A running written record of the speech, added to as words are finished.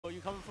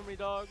You coming for me,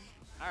 dog?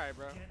 All right,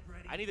 bro.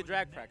 I need the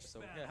drag practice,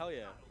 so yeah, hell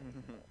yeah.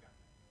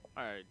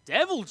 All right,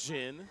 Devil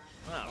Jin.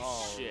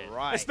 Oh, shit.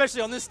 Right.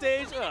 Especially on this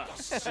stage. Oh,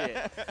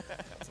 shit.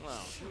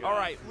 Oh, all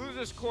right,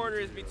 losers quarter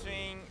is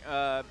between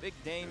Big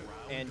Dame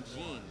and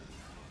Gene.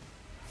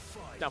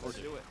 Down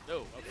 4-2. Do it.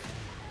 No, okay.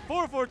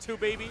 4-4-2,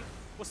 baby.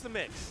 What's the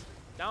mix?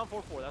 Down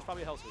 4-4. That's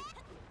probably a hell sweep.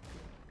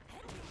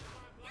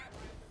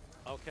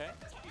 Okay.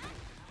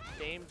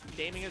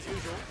 Daming as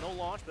usual. No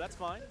launch, but that's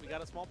fine. We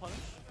got a small punish.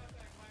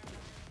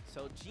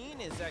 So Gene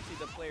is actually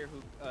the player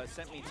who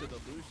sent me to the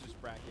losers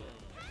bracket.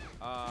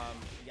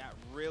 Yeah,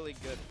 really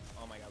good.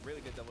 Oh my god,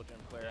 really good double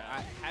jump player.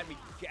 Yeah. Had me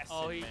guessing,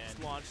 Oh, he man.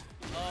 just launched.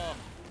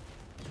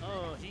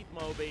 Heat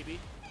mo, baby.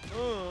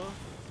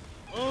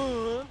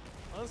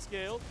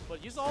 Unscaled,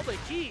 but use all the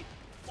heat.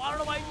 Well, I don't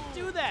know why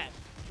you do that.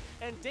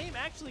 And Dame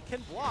actually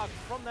can block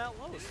from that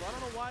low, so I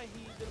don't know why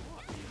he didn't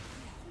block.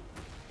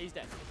 He's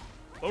dead.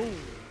 Boom.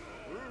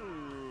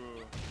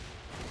 Ooh.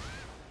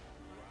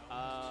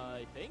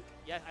 I think?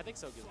 Yeah, I think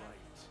so, good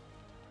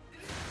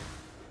right.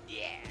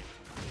 Yeah.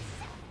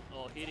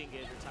 Oh, heating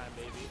gauge time,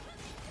 baby.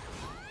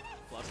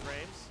 Plus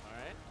frames, all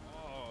right.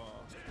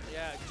 Oh.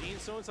 Yeah,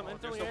 Gene's showing some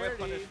There's a whip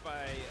inferiority. punish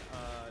by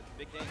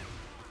Big Dame.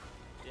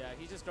 Yeah,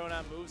 he's just throwing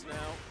out moves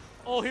now.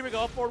 Oh, here we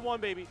go, forward one,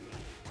 baby.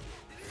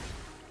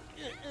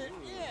 Yeah.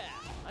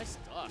 Nice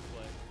stuck,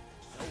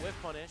 but no whip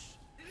punish.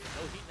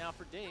 No heat now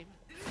for Dame.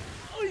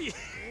 Oh, yeah.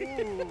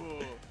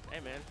 Ooh. Hey,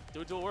 man,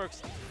 do it till it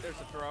works. There's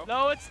a throw.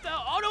 No, it's still.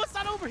 Oh, no, it's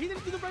not over. He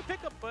didn't do the right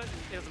pickup, but it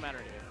doesn't matter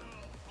anymore.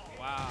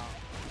 Wow.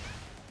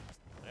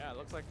 Yeah,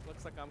 looks like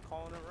I'm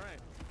calling it right.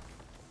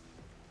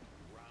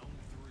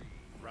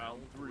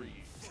 Round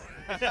three.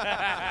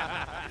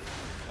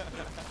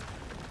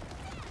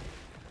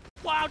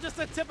 Wow, just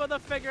the tip of the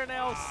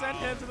fingernail sent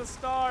him to the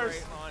stars.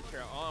 Great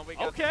launcher. Oh, we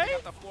got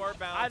the floor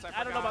bounce.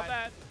 I don't know about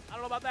that. I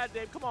don't know about that,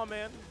 Dave. Come on,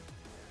 man.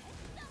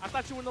 I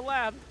thought you were in the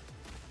lab.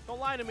 Don't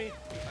lie to me.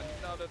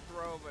 Another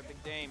throw by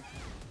Big Dame.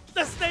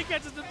 The snake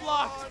edge has been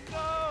blocked.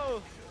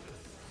 Oh,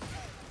 no.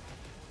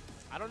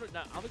 I don't know. No,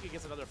 I don't think he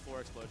gets another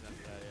floor explosion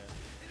after that, yeah.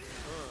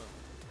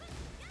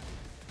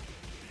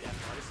 Yeah,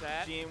 notice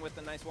that. Gene with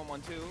the nice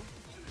 1-1-2.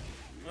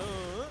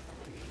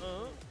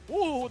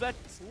 Ooh,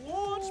 that's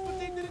launch, but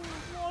they didn't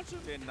launch him.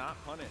 Did not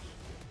punish.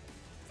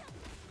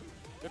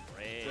 Good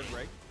break. Good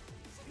break.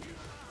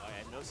 Oh,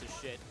 yeah, knows his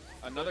shit.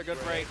 Another good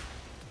break.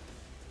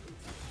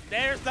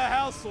 There's the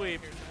hell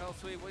sweep. Here's the hell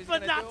sweep. What he's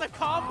But gonna not do? the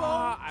combo.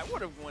 I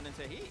would have went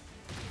into heat.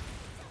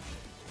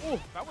 Ooh.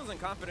 If I wasn't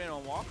confident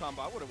on wall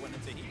combo, I would have went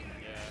into heat.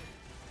 Yeah.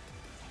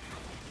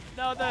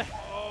 No, the.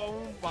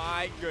 Oh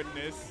my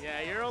goodness.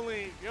 Yeah, you're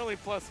only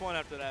 +1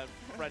 after that,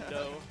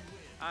 friendo.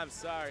 I'm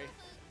sorry.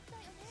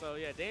 So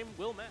yeah, Dame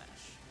will match.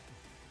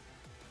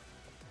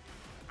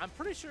 I'm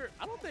pretty sure.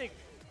 I don't think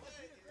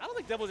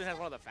Devil Jin has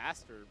one of the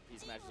faster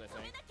piece matches. I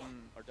think,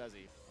 or does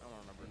he? I don't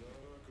remember.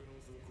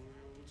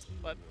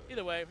 But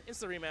either way, it's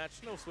the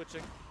rematch. No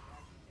switching.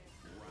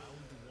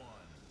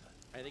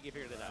 I think he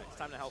figured it out. It's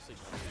time to hell sweep.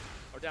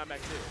 Or down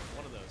back 2.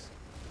 One of those.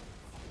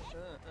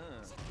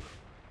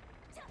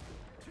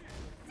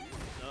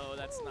 No,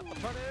 that's not the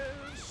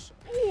punish.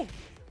 Ooh.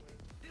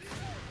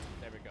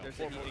 There we go. There's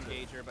a heat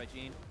engager by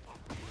Gene.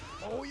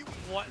 Oh, you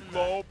what?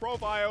 Low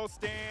profile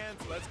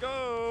stance. Let's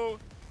go.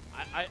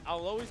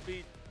 I'll always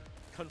be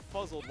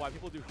confuzzled why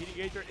people do heat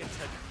engager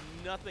into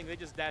nothing. They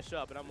just dash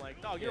up, and I'm like,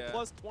 no, you're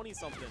plus 20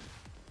 something.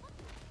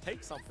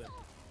 Take something.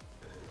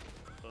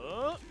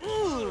 Oh,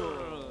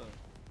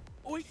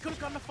 he could have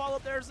gotten a follow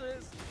up. There's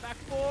his back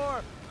 4.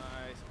 Nice.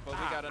 But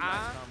we got a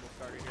nice combo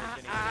starter here. Can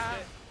he get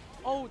it?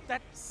 Oh,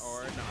 that's.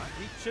 Or not.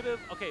 He should have.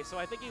 Okay, so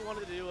I think he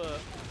wanted to do a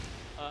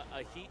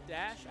heat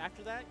dash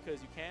after that, because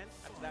you can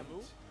after that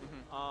move.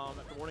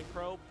 After Warning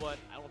Pro, but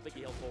I don't think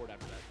he held forward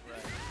after that.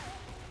 Right.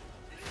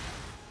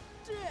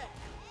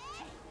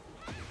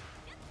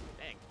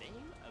 Dang,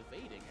 Dame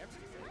evading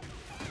everything.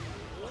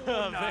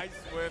 Oh, nice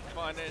whip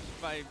punish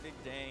by Big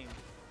Dame.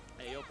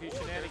 AOP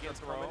shenanigans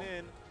coming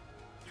in.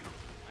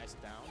 Nice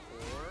down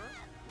 4.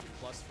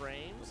 Plus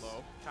frames.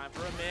 Low. Time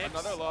for a mix.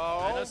 Another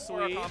low. And a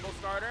for a sweep. combo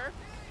starter.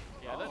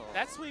 Yeah,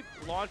 that sweep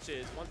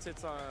launches once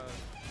it's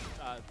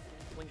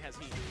Ling has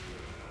heat.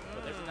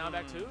 But there's a down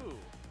back 2.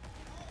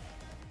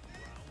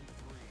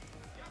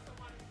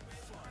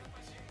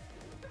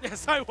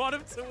 Yes, I want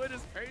him to win.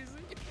 Is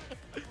crazy.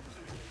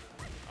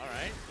 All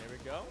right, there we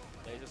go.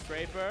 Laser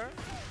Scraper.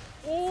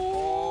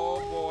 Oh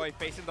boy,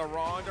 facing the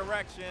wrong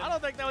direction. I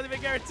don't think that was even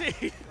guaranteed.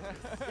 He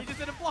just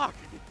didn't block.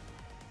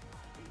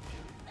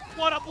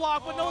 What a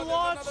block with no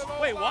launch.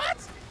 Wait, what?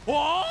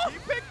 Whoa! He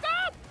picked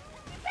up.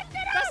 He picked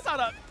it up. That's not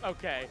a.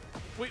 Okay,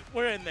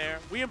 we're in there.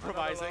 We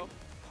improvising.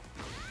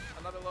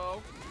 Another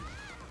low.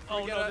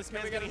 Oh no, this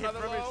man's getting hit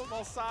from his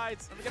small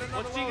sides.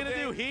 What's he gonna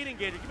do? Heat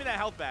engager. Give me that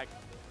health back.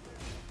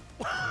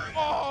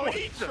 Oh,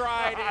 he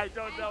tried it. I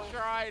don't know. He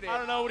tried it. I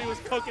don't know what he was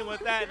cooking with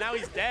that. Now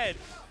he's dead.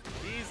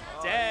 He's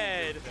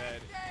dead. He's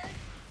dead.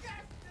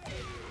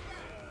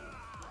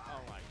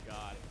 Oh my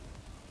god.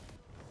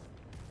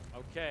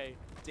 Okay.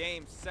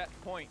 Dame set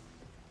point.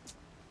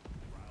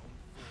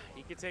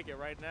 He could take it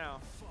right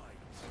now.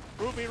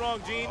 Prove me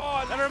wrong, Gene.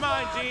 Oh, never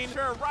mind, Gene.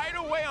 Sure, right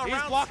away on He's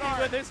round blocking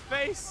start. with his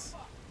face.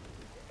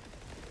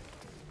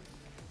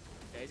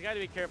 Yeah, he's got to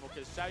be careful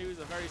because Xiaoyu is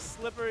a very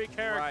slippery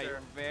character.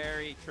 Right,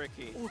 very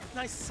tricky. Ooh,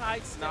 nice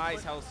side step.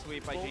 Nice hell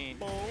sweep by Gene.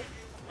 Boom.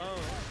 Oh.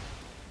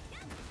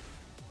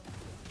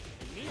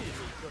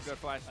 Immediately. Good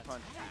flash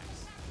punch.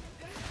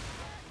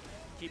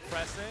 Keep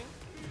pressing.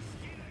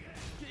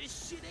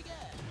 This shit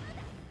again.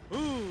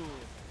 Ooh.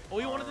 Oh,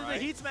 he wanted to do the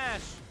heat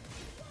smash.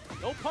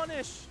 No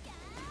punish.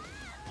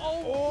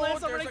 Oh,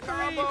 lands there's already a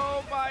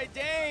combo by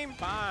Dame.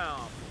 Bam.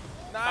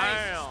 Nice.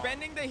 Bam.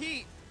 Spending the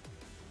heat.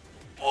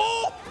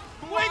 Oh!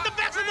 Wait, the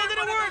back didn't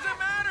work. Doesn't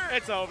matter.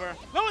 It's over.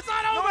 No, it's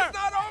not over. No, it's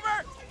not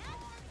over.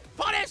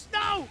 Punish!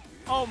 No!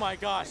 Oh my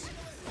gosh.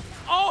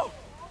 Oh!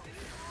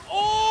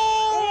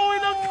 Oh!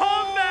 The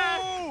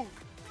comeback!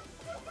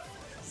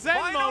 Zen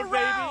Final mode,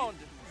 round.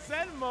 baby.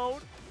 Zen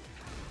mode.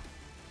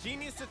 Gene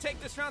needs to take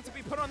this round to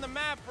be put on the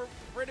map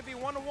for it to be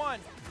 1-1. Oh,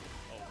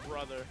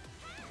 brother.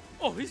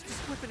 Oh, he's just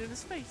whipping in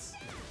his face.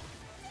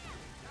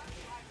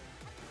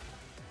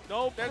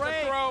 No There's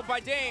break. a throw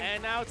by Dame.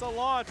 And now it's a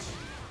launch.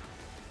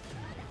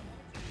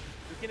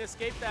 You can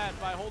escape that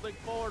by holding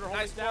forward or holding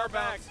Nice down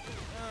back. bounce.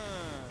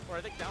 Or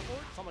I think down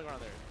forward? Something around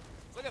there.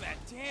 Look at that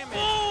damage.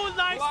 Oh,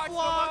 nice Blocks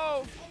block.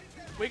 below.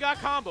 We got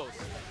combos.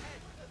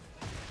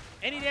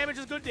 Any damage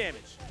is good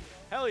damage.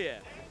 Hell yeah.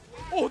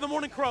 Oh, the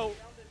Morning Crow.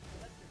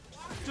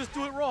 Just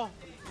do it raw.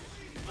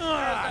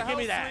 Give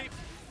me that.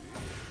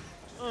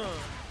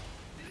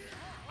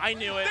 I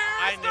knew it.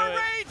 I knew it.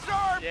 Rage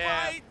Dart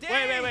Yeah. by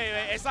Dame. Wait.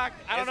 It's not.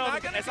 I don't know.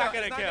 It's not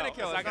gonna kill. It's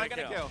not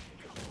gonna kill.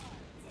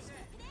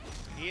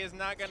 He is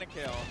not gonna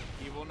kill.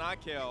 He will not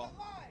kill.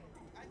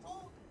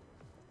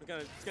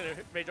 It's gonna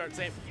Rage Art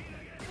same.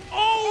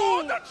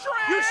 Oh! The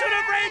trade! You should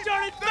have Rage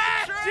Arted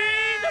back,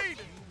 trade!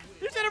 Gene!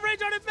 You should have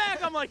Rage Arted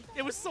back. I'm like,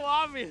 it was so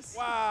obvious.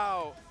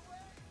 Wow.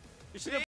 You should have.